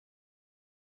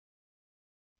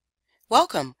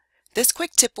Welcome! This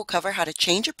quick tip will cover how to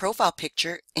change a profile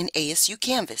picture in ASU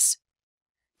Canvas.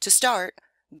 To start,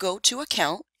 go to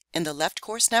Account in the left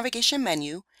course navigation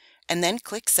menu and then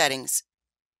click Settings.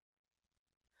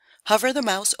 Hover the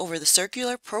mouse over the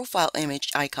circular profile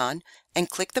image icon and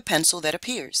click the pencil that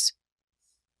appears.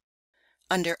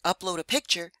 Under Upload a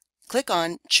Picture, click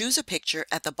on Choose a Picture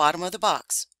at the bottom of the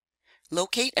box.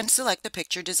 Locate and select the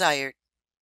picture desired.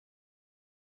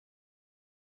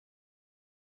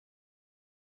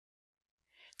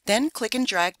 Then click and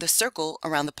drag the circle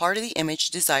around the part of the image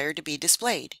desired to be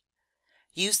displayed.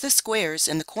 Use the squares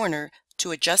in the corner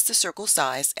to adjust the circle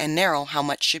size and narrow how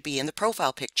much should be in the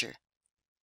profile picture.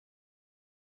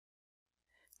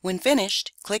 When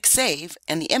finished, click Save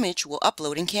and the image will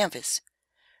upload in Canvas.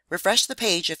 Refresh the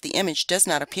page if the image does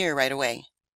not appear right away.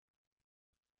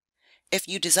 If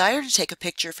you desire to take a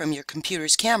picture from your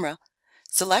computer's camera,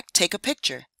 select Take a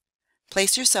Picture.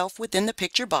 Place yourself within the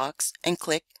picture box and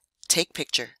click Take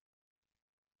Picture.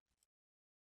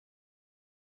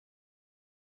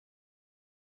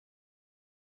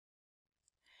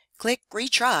 Click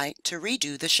Retry to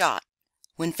redo the shot.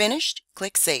 When finished,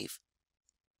 click Save.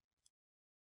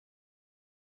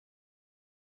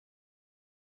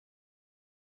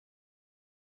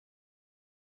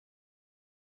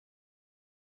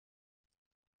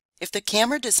 If the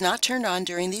camera does not turn on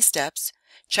during these steps,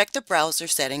 check the browser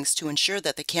settings to ensure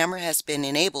that the camera has been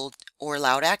enabled or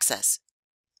allowed access.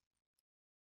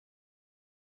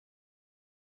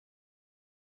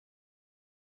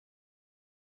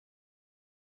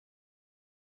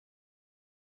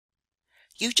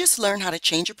 You just learned how to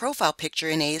change a profile picture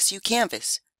in ASU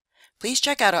Canvas. Please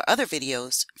check out our other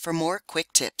videos for more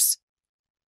quick tips.